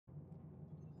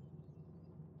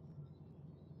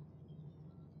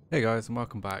Hey guys, and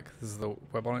welcome back. This is the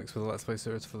Webbonix with the Let's Play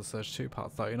series for the Surge 2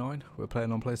 part 39. We're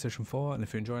playing on PlayStation 4, and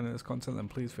if you're enjoying this content then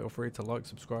please feel free to like,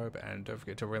 subscribe, and don't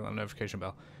forget to ring that notification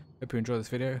bell. Hope you enjoy this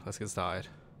video. Let's get started.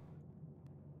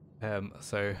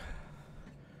 So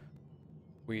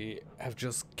we have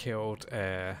just killed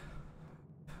Madame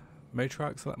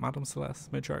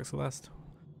Celeste, Matriarch Celeste,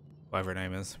 whatever her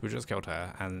name is. We just killed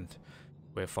her, and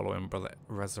we're following Brother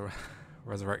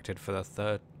Resurrected for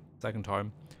the second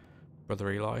time.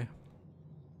 Brother Eli,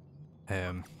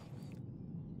 and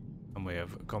we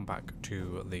have gone back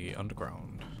to the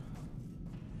underground.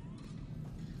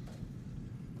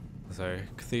 So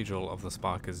Cathedral of the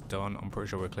Spark is done. I'm pretty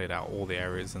sure we cleared out all the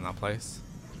areas in that place.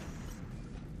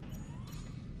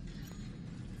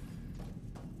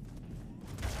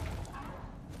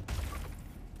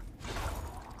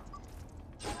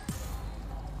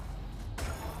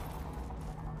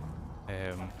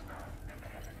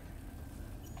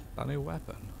 A new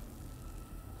weapon.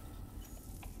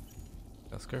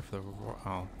 Let's go for the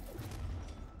oh.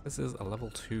 This is a level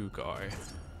 2 guy.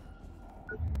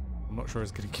 I'm not sure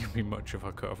it's going to give me much if I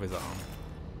cut off his arm.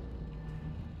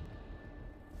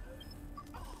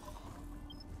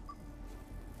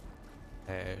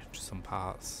 Just some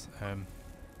parts.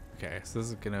 Okay, so this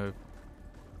is going to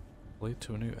lead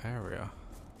to a new area.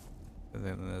 And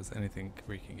then there's anything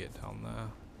we can get down there.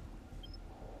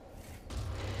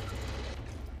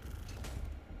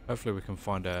 Hopefully we can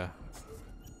find a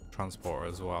transporter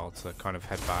as well to kind of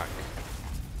head back.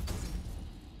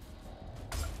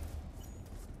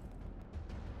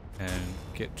 And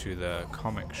get to the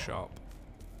comic shop.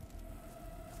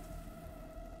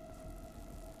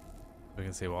 We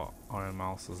can see what Iron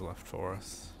Mouse has left for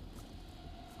us.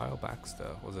 Kyle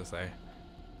Baxter, what does it say?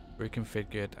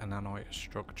 Reconfigured nanite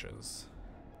structures.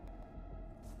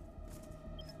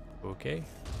 Okay.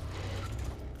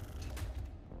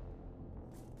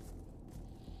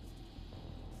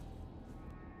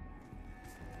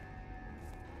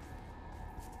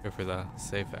 Go for the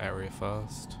safer area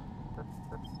first.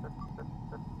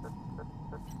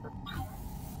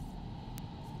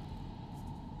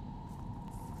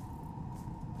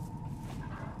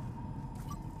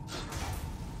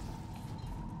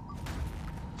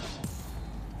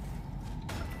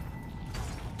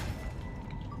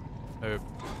 Oh.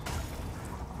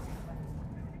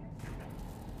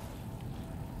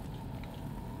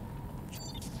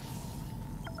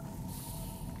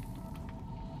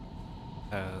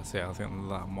 So yeah, I think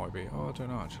that might be. Oh, I don't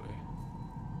know actually.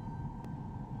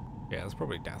 Yeah, there's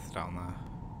probably death down there.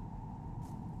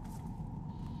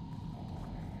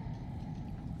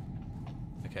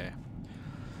 Okay,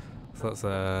 so let's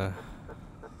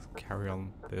carry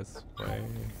on this way.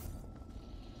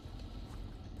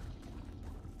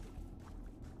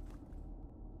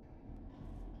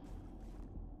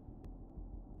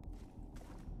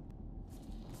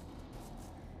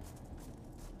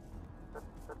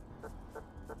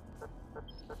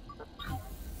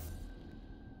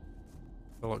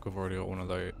 I feel like we've already got one of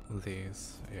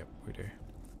these. Yep, we do.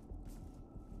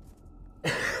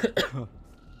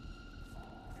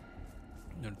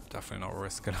 You're definitely not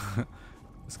risking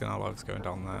our lives going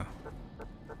down there.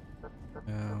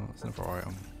 Yeah, that's another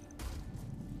item.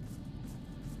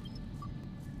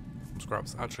 Some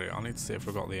scraps. Actually, I need to see if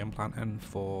we've got the implant in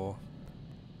for.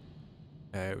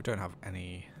 We don't have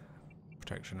any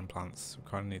protection implants. We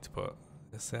kind of need to put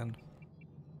this in.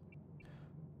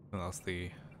 And that's the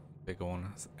bigger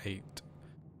one. It's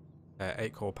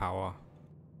 8 core power.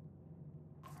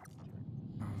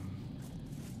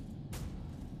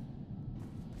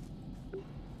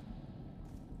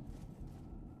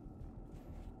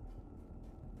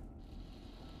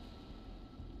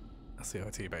 That's the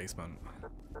IT basement.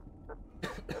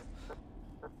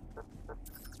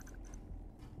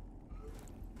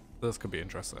 This could be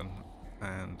interesting,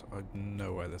 and I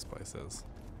know where this place is.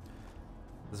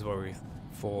 This is where we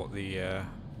fought the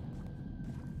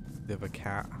other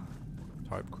cat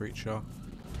type creature.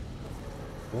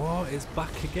 What is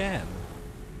back again?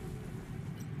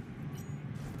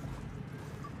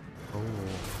 Oh.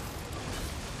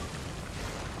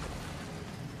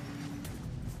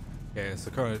 Yeah,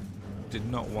 so kind of did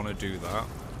not want to do that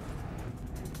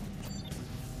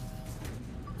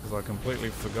because I completely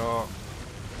forgot.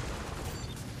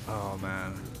 Oh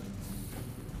man.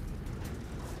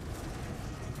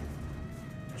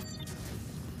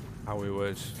 How we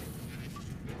would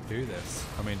do this.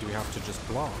 I mean, do we have to just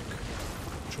block?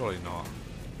 Surely not.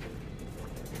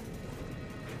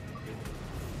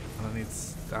 And I need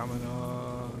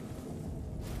stamina.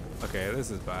 Okay, this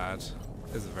is bad.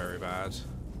 This is very bad.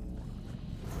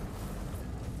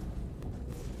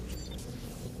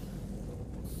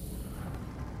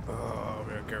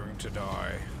 to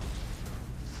die.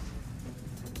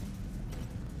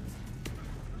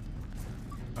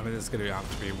 I mean, it's going to have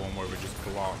to be one where we just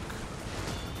block.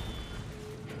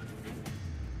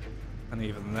 And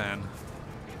even then,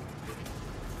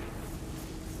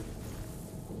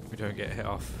 we don't get hit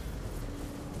off.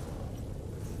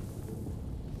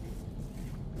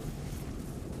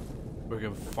 We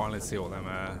can finally see what them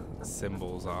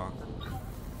symbols are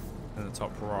in the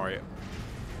top right.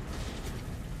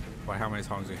 By how many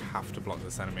times we have to block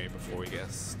this enemy before we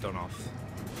get stun off.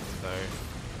 So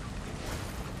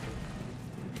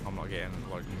I'm not getting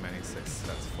like many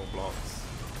successful blocks.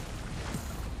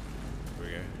 Here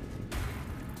we go.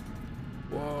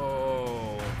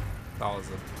 Whoa! That was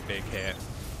a big hit.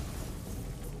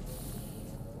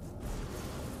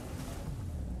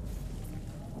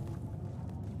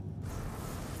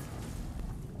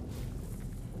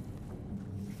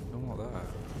 Don't want that.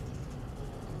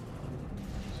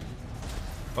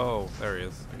 Oh, there he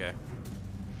is. Okay.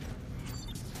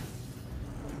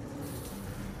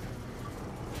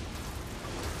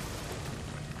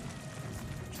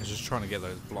 I was just trying to get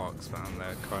those blocks, man.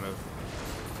 They're kind of...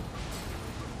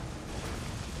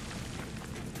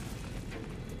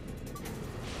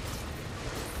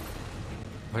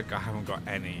 like, I haven't got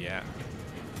any yet.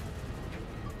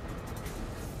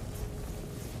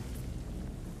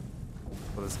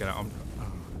 Well, let's get out.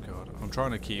 Oh, God. I'm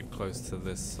trying to keep close to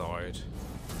this side.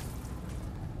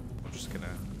 I'm just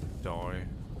gonna die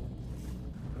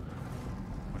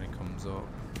when he comes up.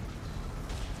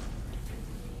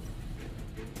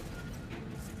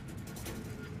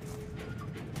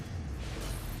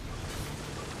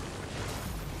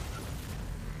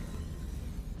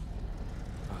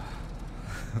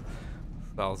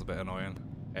 That was a bit annoying.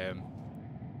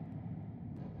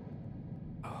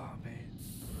 Oh man.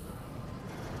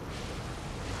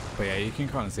 But yeah, you can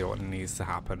kind of see what needs to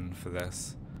happen for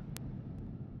this.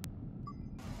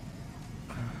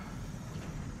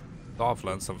 So I've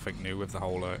learned something new with the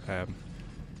whole kind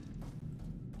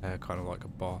of like a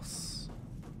boss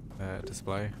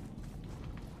display.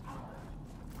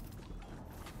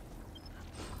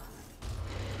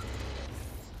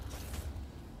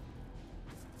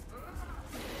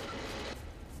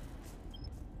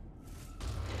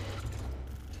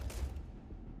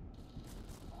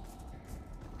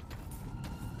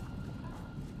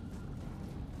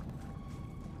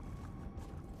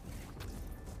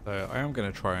 So I am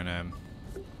gonna try and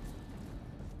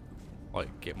like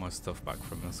get my stuff back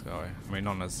from this guy. I mean,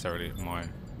 not necessarily my,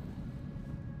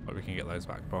 but we can get those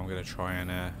back. But I'm gonna try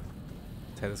and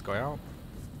take this guy out.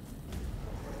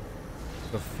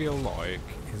 I feel like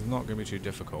it's not gonna be too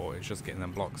difficult. It's just getting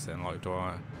them blocks in. Like,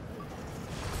 am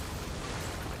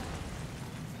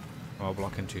I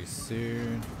blocking too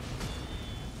soon?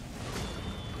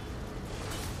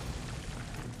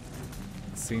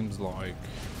 It seems like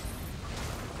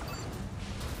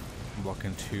I'm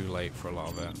blocking too late for a lot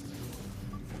of it.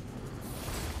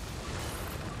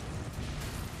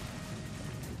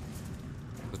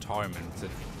 The timing to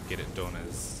get it done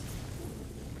is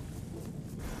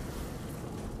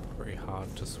pretty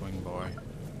hard to swing by.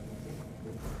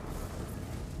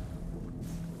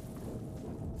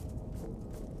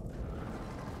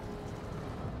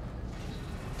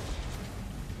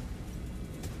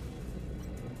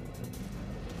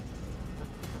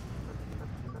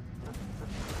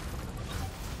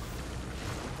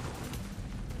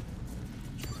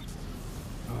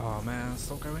 Oh man,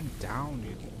 stop going down,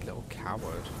 you little coward.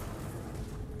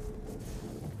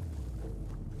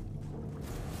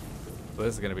 So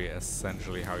this is going to be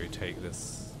essentially how you take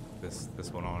this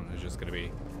one on. It's just going to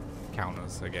be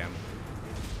counters again.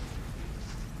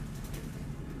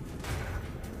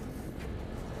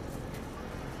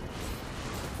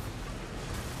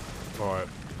 Alright.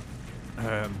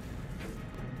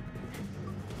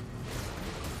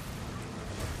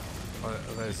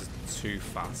 Those are too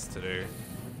fast to do.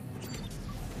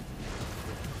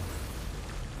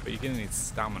 But you're going to need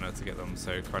stamina to get them,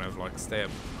 so kind of like stay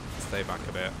back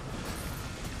a bit.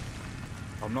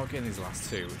 I'm not getting these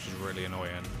last two, which is really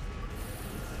annoying.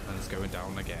 And it's going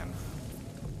down again.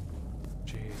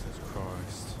 Jesus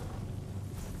Christ.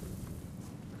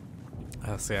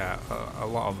 So yeah, a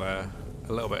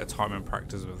little bit of time and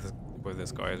practice with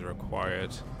this guy is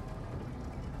required.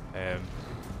 I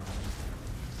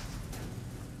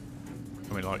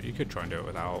mean, like, you could try and do it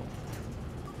without.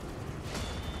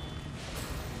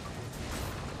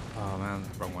 Oh man,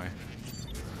 wrong way.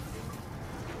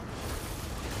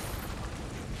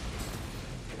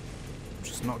 I'm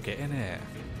just not getting it.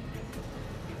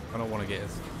 I don't want to get it.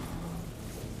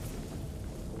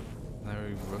 There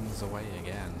he runs away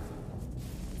again.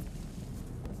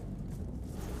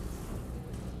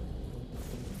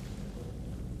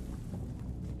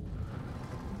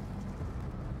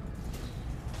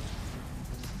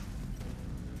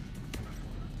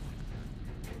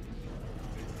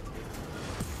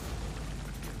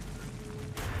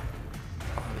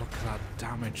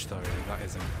 damage though, that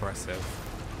is impressive.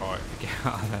 Right, get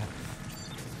out of there.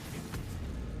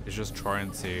 It's just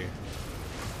trying to,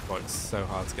 like, so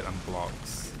hard to get them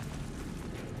blocks.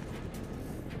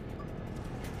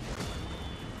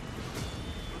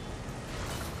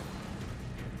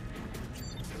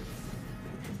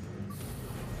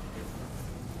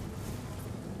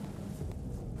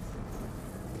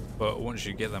 But once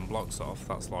you get them blocks off,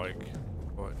 that's like,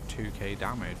 what, 2k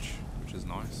damage, which is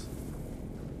nice.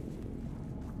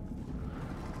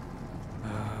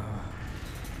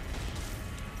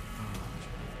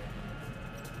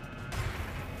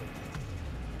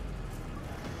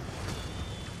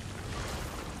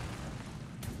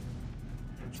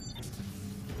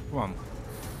 Come on.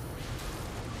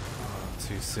 Oh,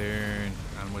 too soon,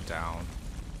 and we're down.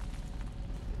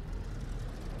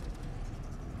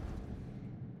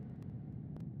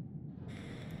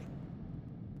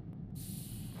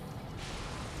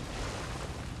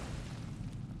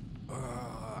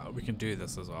 We can do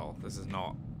this as well. This is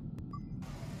not...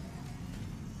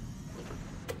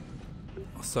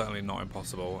 certainly not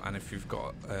impossible, and if you've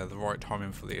got the right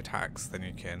timing for the attacks, then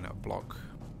you can block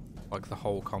like the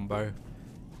whole combo.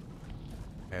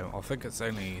 I think it's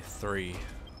only 3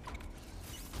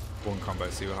 one combo,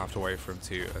 so you'll have to wait for him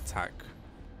to attack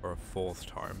for a 4th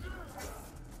time.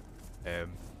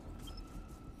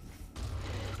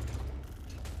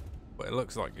 But it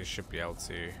looks like you should be able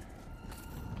to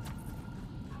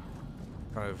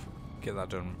kind of get that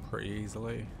done pretty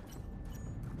easily.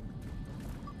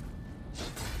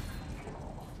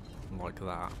 Like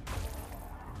that.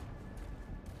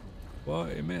 What?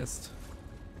 It missed.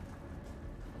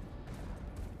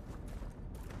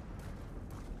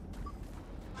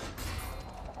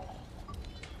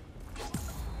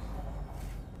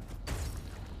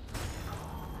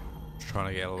 Just trying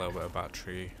to get a little bit of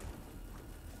battery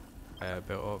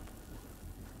built up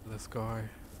for this guy.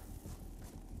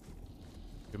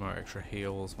 A few more extra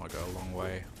heals might go a long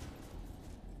way.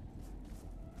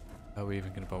 Are we even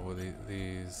going to bother with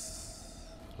these?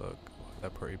 Look, they're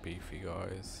pretty beefy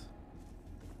guys.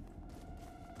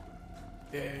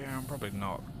 Yeah, I'm probably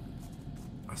not.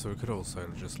 So we could also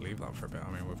just leave that for a bit.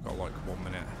 I mean, we've got like 1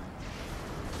 minute.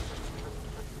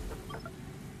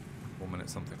 1 minute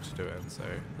something to do it, so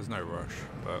there's no rush,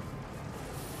 but...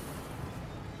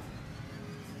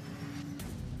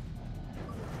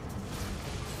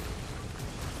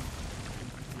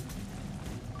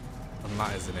 and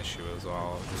that is an issue as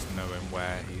well, just knowing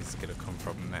where he's going to come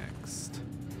from next.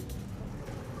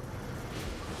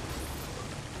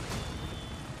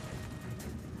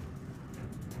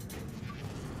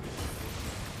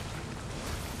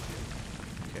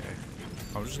 Okay,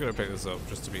 I'm just going to pick this up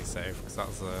just to be safe, because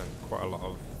that's quite a lot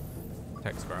of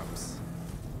tech scraps.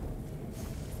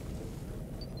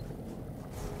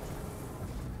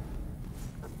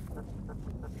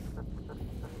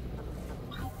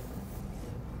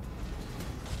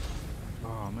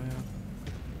 Oh man.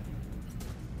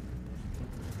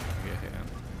 Get hit.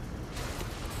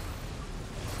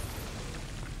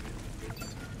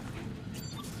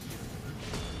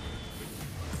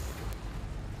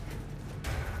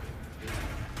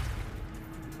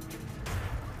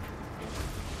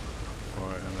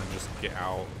 Alright, and then just get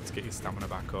out to get your stamina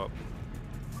back up.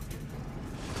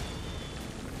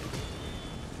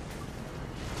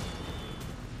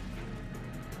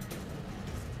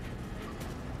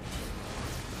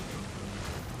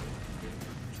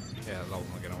 Yeah, that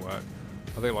wasn't gonna work.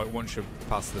 I think like once you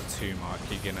pass the 2 mark,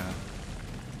 you're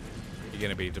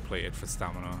gonna be depleted for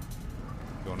stamina.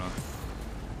 You wanna?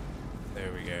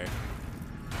 There we go.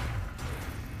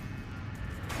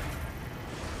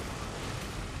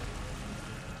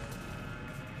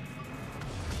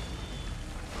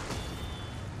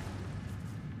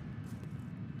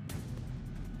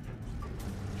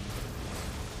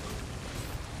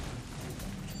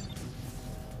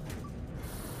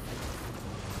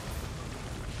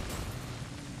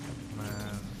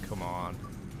 Come on.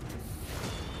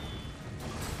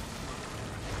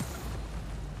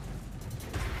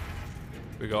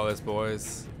 We got this,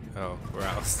 boys. Oh, we're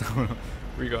out of stamina.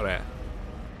 We got it.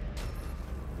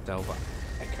 Delva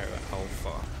Echo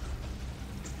Alpha.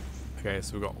 Okay,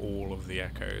 so we got all of the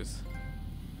echoes.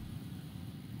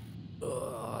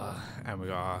 Ugh. And we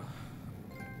got...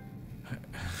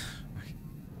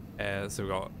 so we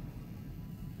got...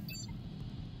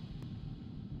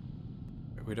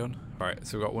 Are we done? Right,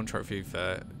 so we got 1 trophy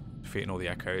for defeating all the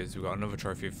echoes. We got another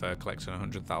trophy for collecting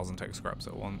 100,000 tech scraps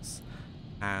at once.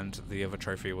 And the other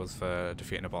trophy was for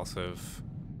defeating a boss of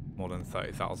more than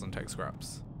 30,000 tech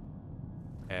scraps.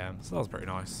 So that was pretty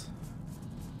nice.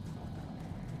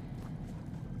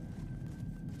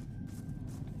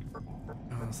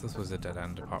 So this was a dead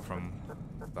end apart from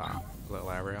that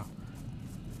little area.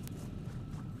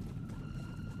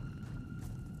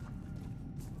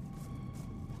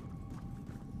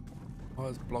 Oh,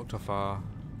 it's blocked off our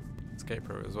escape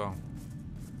route as well.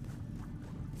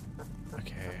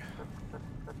 Okay.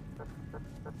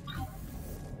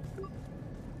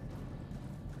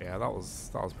 Yeah, that was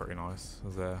pretty nice.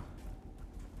 There's a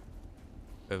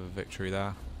bit of a victory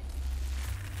there.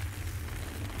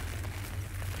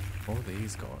 All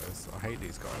these guys. I hate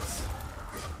these guys.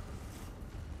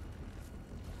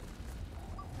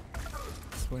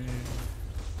 Swing.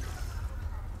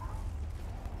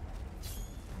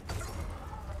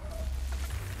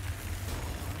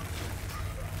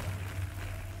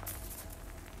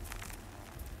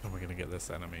 And we're gonna get this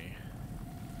enemy.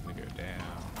 Gonna go down.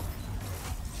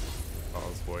 That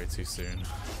was way too soon.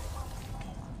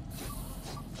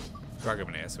 Drag him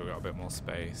in here so we've got a bit more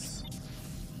space.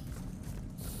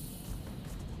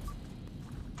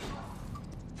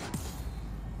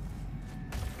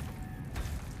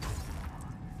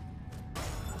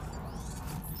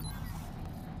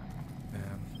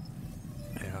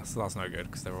 Yeah, so that's no good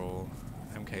because they're all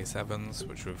MK7s,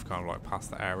 which we've kind of like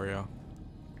passed the area.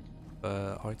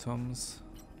 Items.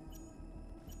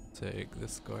 Take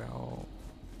this guy out.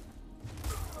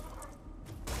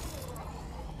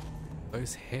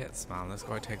 Those hits, man, this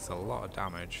guy takes a lot of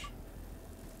damage.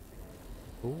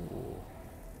 Ooh.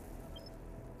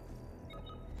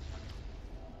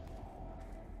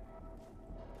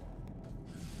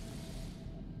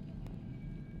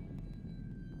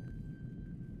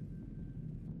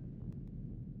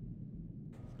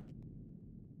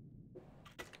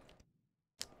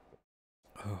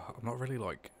 I'm not really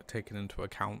like taking into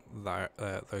account that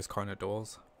those kind of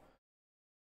doors.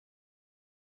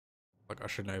 Like I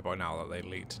should know by now that they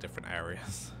lead to different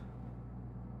areas.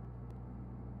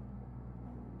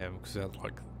 Because they're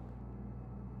like,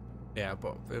 yeah,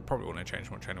 but it probably wouldn't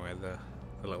change much anyway. The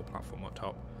little platform up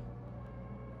top.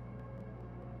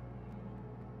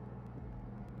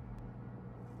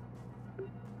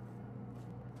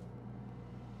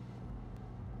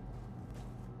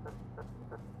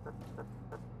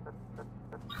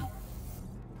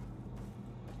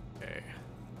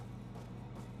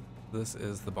 This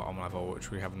is the bottom level,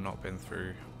 which we have not been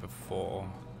through before.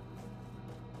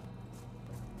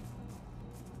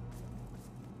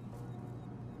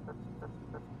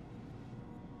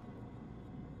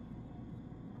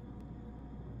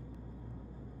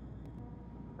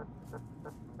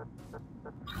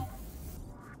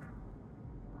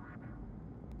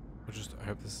 I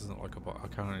hope this isn't like a bot. I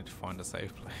kind of need to find a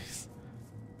safe place.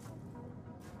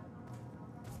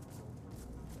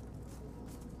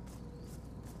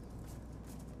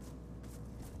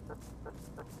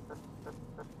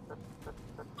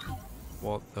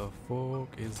 What the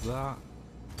fuck is that?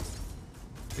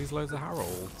 These loads of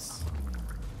Harolds.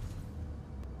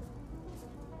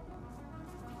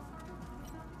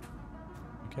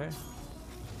 Okay.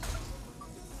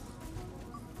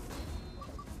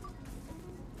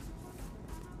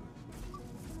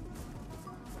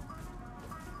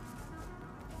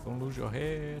 Don't lose your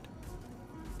head.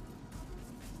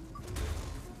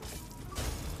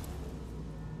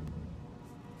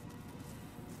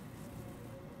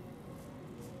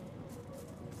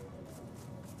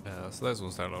 So those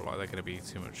ones don't look like they're going to be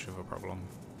too much of a problem.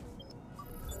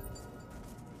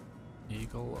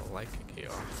 Eagle like gear.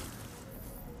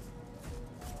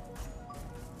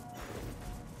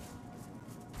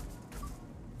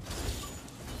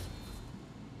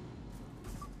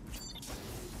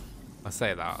 I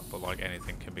say that, but like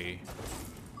anything can be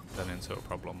turned into a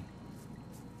problem.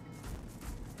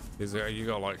 These are, you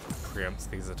gotta like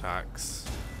preempt these attacks,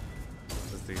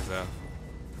 because these are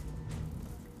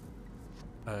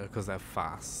because they're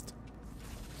fast.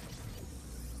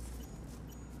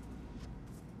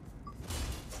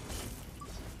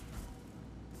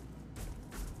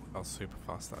 That's super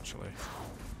fast actually.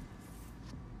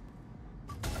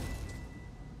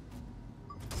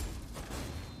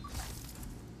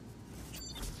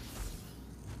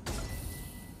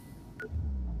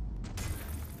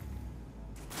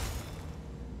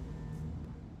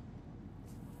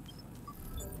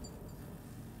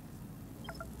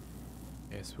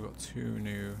 So we've got two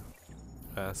new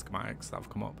schematics that have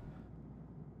come up.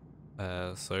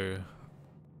 So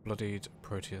Bloodied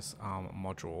Proteus Arm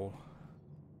Module.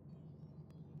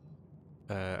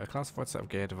 A classified set of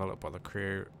gear developed by the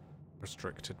Crew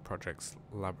Restricted Projects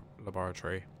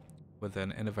Laboratory with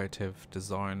an innovative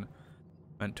design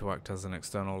meant to act as an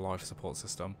external life support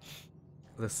system.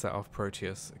 This set of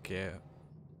Proteus gear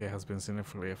has been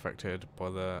significantly affected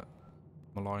by the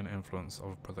malign influence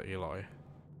of Brother Eli.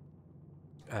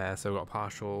 So we've got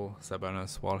partial set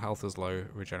bonus. While health is low,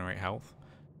 regenerate health.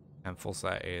 And full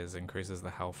set is increases the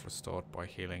health restored by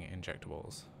healing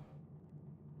injectables.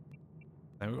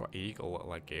 Then we've got Eagle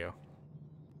like gear.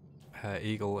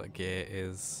 Eagle gear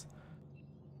is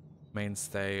a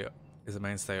mainstay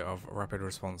of rapid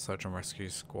response search and rescue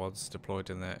squads deployed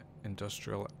in the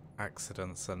industrial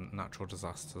accidents and natural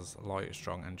disasters. Light,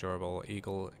 strong, and durable.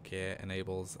 Eagle gear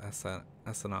enables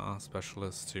SNR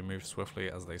specialists to move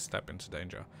swiftly as they step into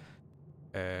danger,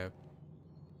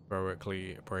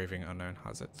 heroically braving unknown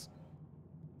hazards.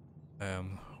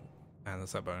 And the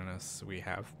set bonus we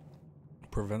have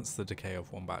prevents the decay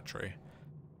of one battery.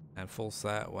 And full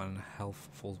set, when health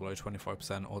falls below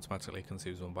 25%, automatically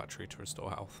consumes one battery to restore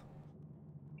health.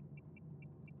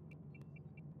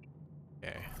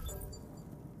 Okay.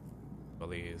 Got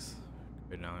these.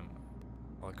 Good night.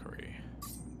 Valkyrie.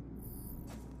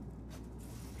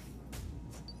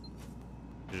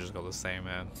 You just got the same,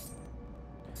 yeah,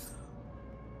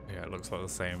 it looks like the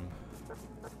same.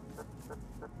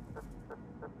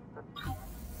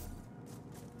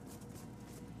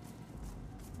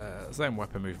 Same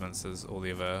weapon movements as all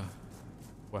the other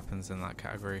weapons in that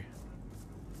category.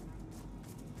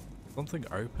 Something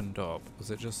opened up. Was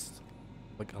it just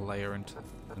like a layer into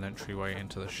an entryway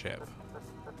into the ship?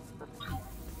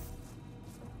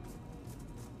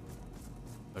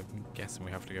 I'm guessing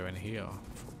we have to go in here.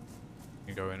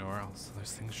 You go anywhere else.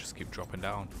 Those things just keep dropping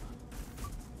down.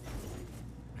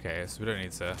 Okay, so we don't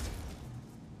need to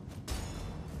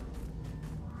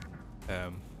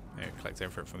collect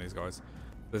everything from these guys.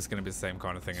 This is going to be the same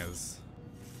kind of thing as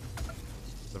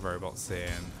the robots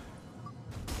in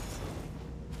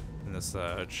the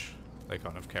Surge. They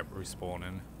kind of kept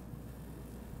respawning.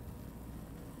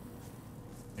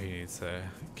 You need to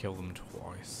kill them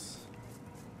twice.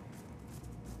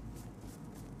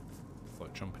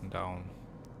 Like jumping down.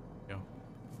 Yeah.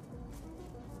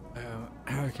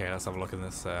 Okay, let's have a look in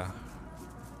this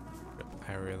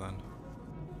area then.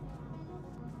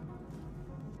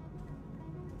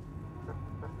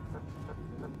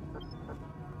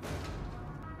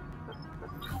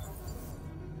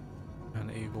 An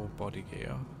Eagle body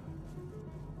gear.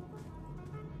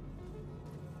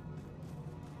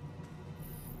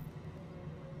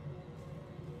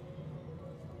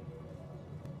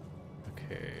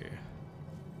 Okay.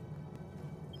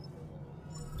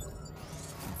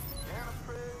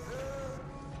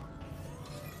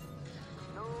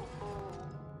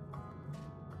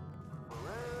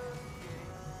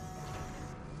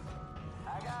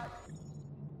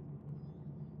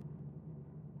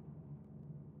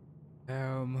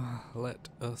 Let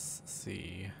us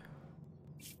see.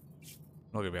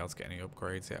 Not gonna be able to get any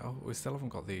upgrades yet. Oh, we still haven't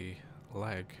got the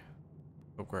leg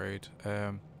upgrade.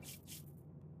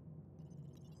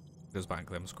 Just bank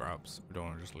them scraps. We don't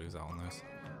want to just lose out on this.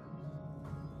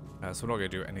 So we're not gonna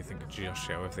do anything just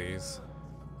yet with these.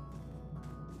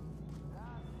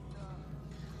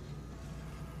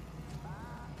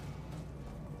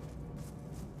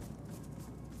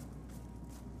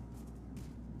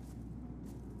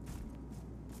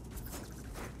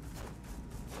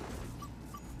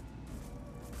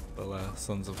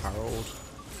 Sons of Harold.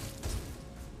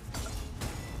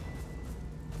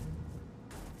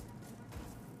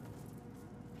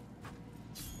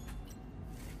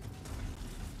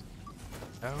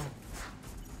 Oh.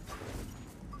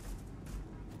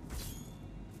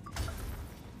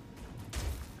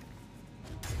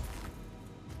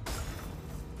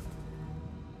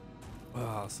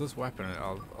 Wow, so this weapon,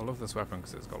 I love this weapon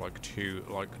because it's got like two,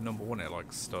 like number one, it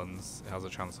like stuns. It has a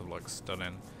chance of like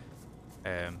stunning.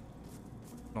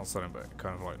 Not stunning, but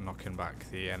kind of like knocking back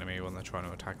the enemy when they're trying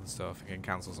to attack and stuff. It can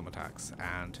cancel some attacks,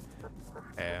 and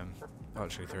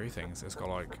actually three things. It's got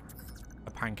like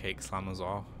a pancake slam as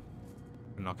well,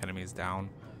 can knock enemies down,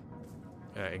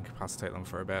 incapacitate them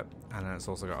for a bit, and then it's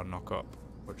also got a knock up,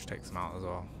 which takes them out as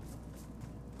well.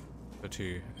 The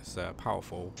two is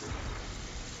powerful.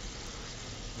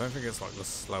 I don't think it's like the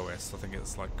slowest. I think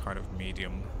it's like kind of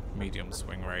medium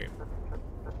swing rate.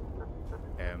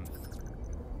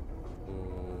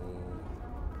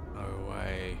 No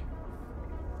way.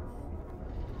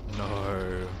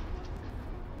 No.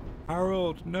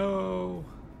 Harold, no.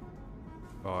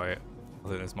 Right. I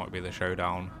think this might be the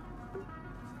showdown.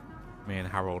 Me and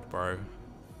Harold, bro.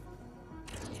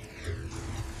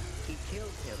 He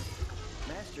killed him.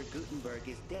 Master Gutenberg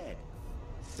is dead.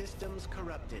 Systems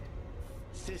corrupted.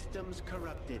 Systems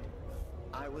corrupted.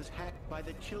 I was hacked by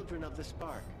the children of the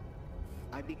Spark.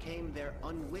 I became their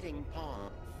unwitting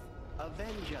pawn.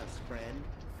 Avenge us, friend.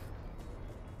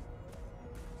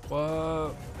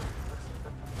 Whoa.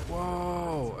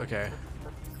 Whoa. Okay.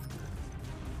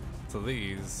 So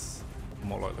these are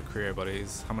more like the Creo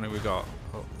buddies. How many we got?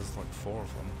 Oh, there's like 4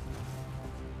 of them.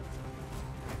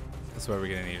 That's where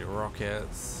we're gonna need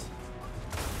rockets.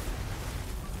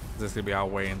 This is gonna be our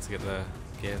way in to get the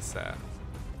gear set.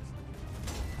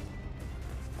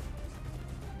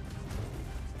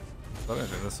 I don't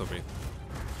think this will be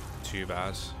too bad,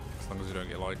 as long as you don't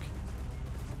get like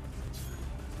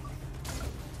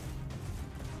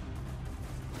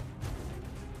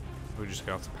we just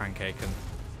go to pancake and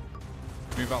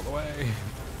move out the way.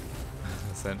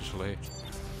 Essentially,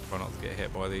 try not to get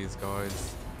hit by these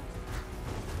guys.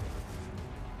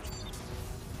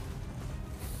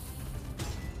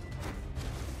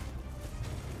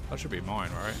 That should be mine,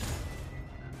 right?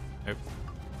 Nope.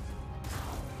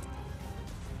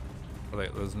 I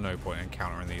think there's no point in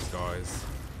countering these guys.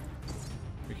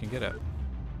 We can get it.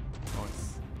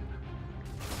 Nice.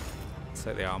 Let's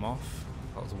take the arm off.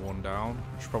 That was 1 down.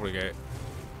 I should probably go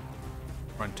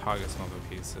try and target some other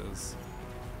pieces.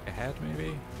 Ahead,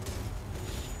 maybe?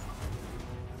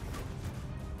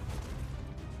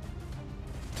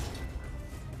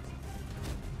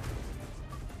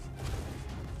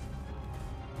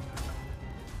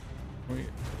 We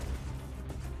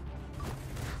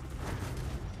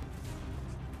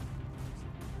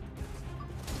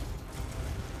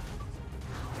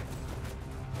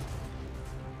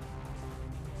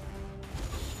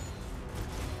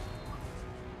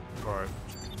Alright,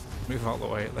 move out the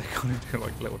way. They kind of do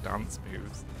like little dance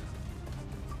moves.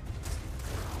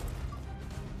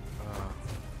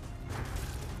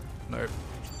 Nope.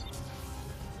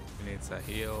 We need to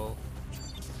heal.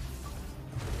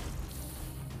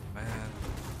 Man.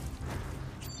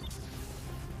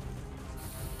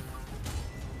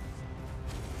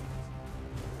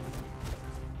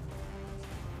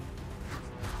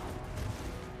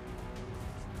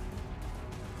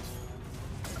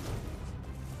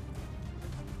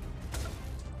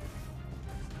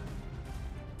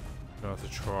 I have to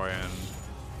try and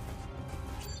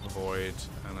avoid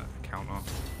and counter,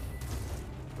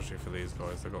 especially for these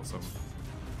guys. They've got some.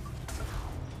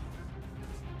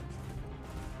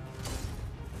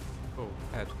 Oh,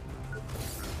 head.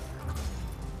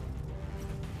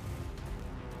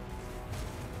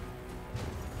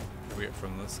 What do we get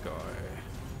from this guy?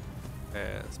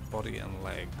 There's body and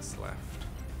legs left.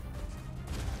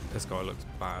 This guy looks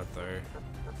bad though.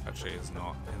 Actually, it's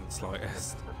not in the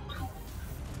slightest.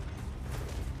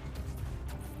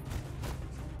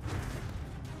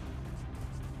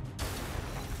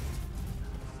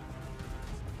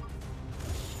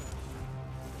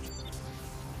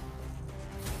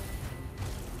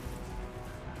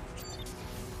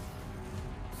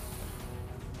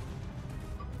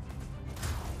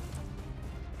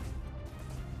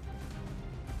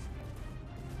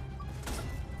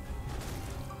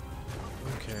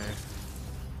 Okay.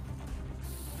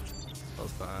 That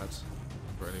was bad.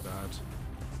 Really bad.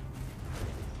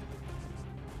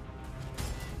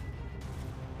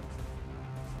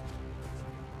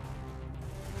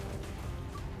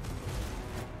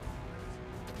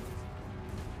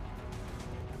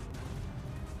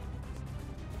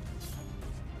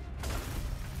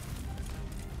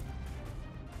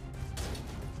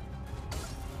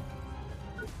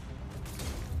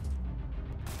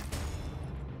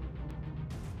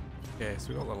 Okay, so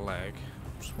we got the leg.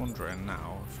 I'm just wondering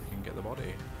now if we can get the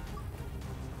body.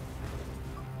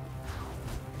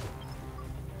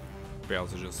 Be able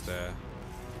to just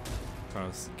kind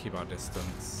of keep our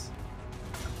distance.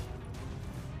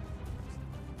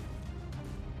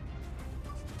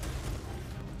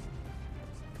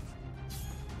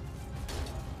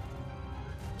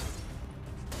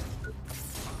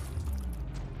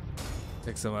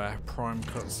 Take some prime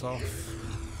cuts off.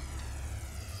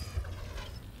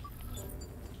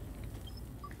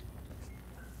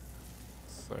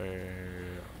 So,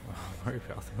 maybe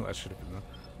I think that should have been the.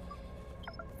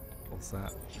 What's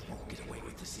that? You won't get away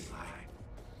with this, Eli.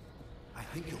 I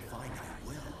think you'll find I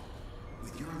will.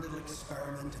 With your little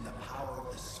experiment and the power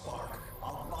of the spark,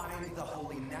 I'll bind the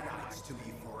holy nanites to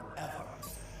me forever.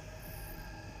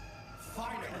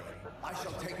 Finally, I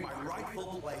shall take my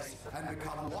rightful place and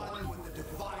become one with the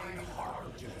divine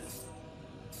harbingers.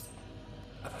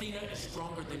 Athena is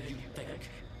stronger than you think,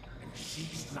 and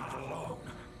she's not alone.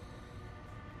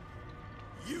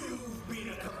 You've been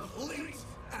a complete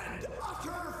and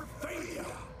utter failure!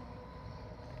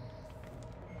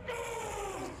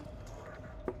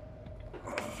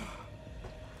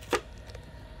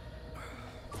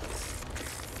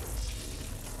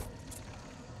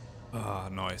 Ah,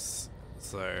 nice.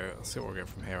 So, let's see what we get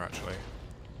from here actually.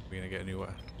 We're gonna get a new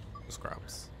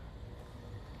scraps.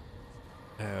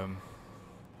 Can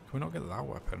we not get that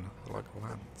weapon? I like a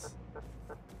lance.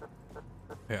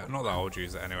 Yeah, not that I would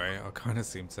use it anyway. I kind of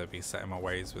seem to be set in my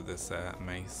ways with this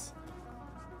mace.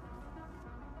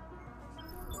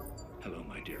 Hello,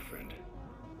 my dear friend.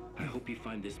 I hope you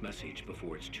find this message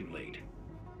before it's too late.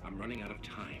 I'm running out of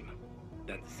time.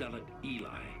 That zealot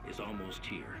Eli is almost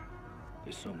here.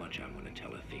 There's so much I want to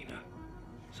tell Athena.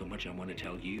 So much I want to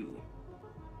tell you.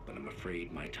 But I'm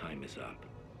afraid my time is up.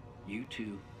 You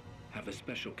two have a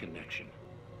special connection.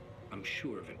 I'm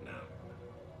sure of it now.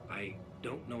 I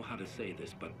don't know how to say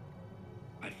this, but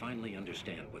I finally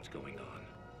understand what's going on.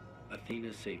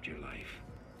 Athena saved your life.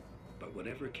 But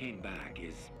whatever came back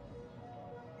is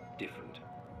different.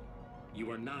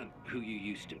 You are not who you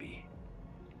used to be.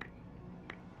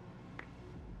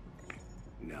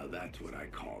 Now that's what I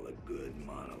call a good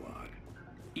monologue.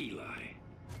 Eli,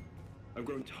 I've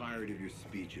grown tired of your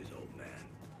speeches, old man.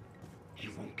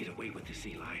 you won't get away with this,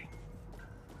 Eli.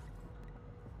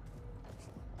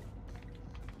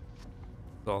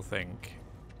 So I think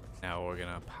now we're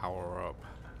gonna power up.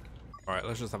 All right,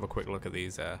 let's just have a quick look at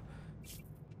these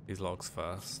logs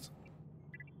first.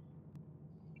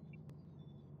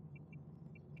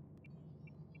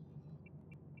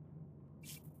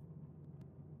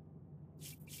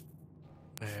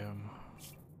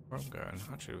 Where I'm going?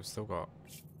 Actually, we've still got.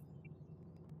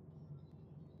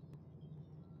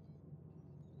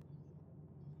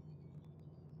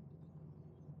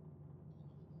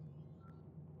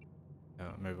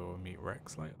 Maybe we'll meet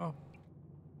Rex later. Oh.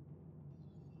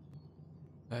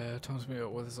 Time to meet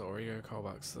up with us at Oreo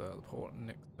callbacks to the Port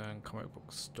Nixon comic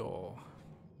book store.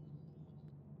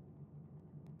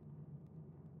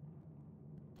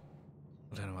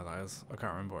 I don't know what that is. I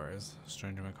can't remember where it is.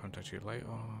 Stranger may contact you later.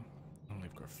 I'll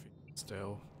leave graffiti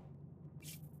still.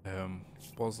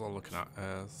 What was I looking at?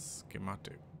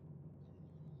 Schematic.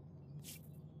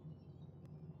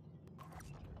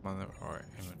 Alright,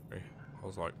 inventory. I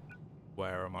was like,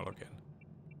 where am I looking?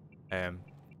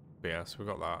 But yeah, so we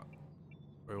got that.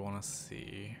 We want to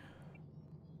see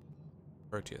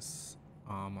Proteus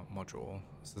module.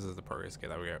 So this is the Proteus gear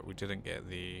that we get. We didn't get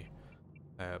the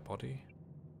body.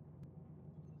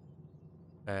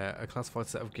 A classified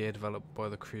set of gear developed by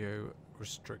the Creo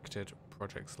Restricted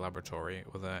Projects Laboratory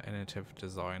with an innovative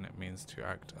design. It means to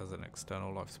act as an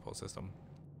external life support system.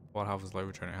 While health is low,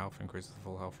 returning health increases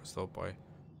full health restored by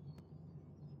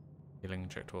healing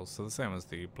injectables. So the same as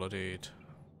the bloodied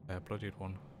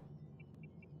one.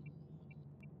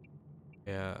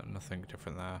 Yeah, nothing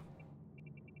different there.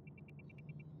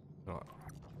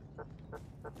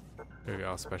 We got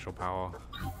our special power.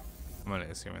 I'm only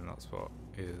assuming that's what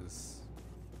is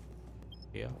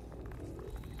here.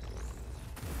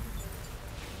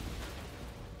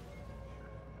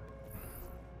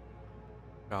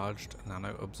 Charged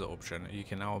nano absorption. You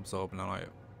can now absorb nano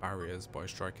barriers by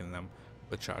striking them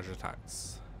with charge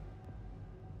attacks.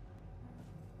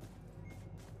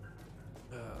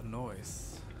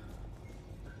 Nice.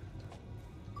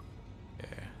 Yeah.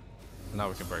 Now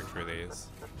we can break through these.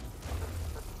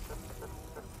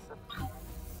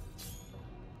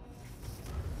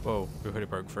 Whoa, we already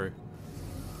broke through.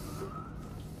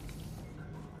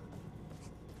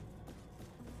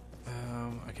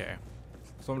 Okay.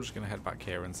 So I'm just gonna head back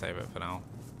here and save it for now.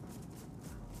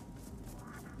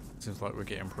 Seems like we're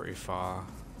getting pretty far.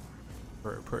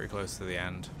 Pretty close to the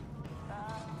end.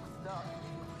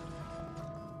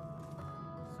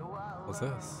 What's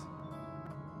this?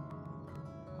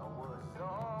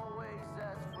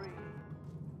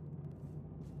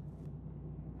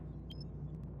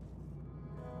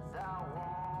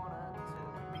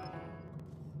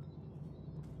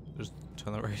 Just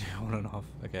turn the radio on and off.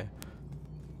 Okay.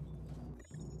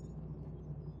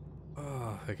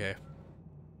 Oh, okay.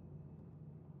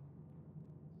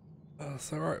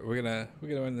 So right, we're gonna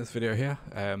end this video here.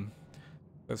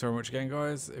 Thanks very much again,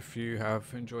 guys. If you have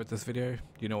enjoyed this video,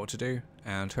 you know what to do,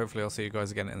 and hopefully I'll see you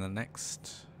guys again in the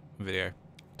next video.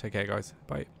 Take care, guys.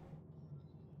 Bye.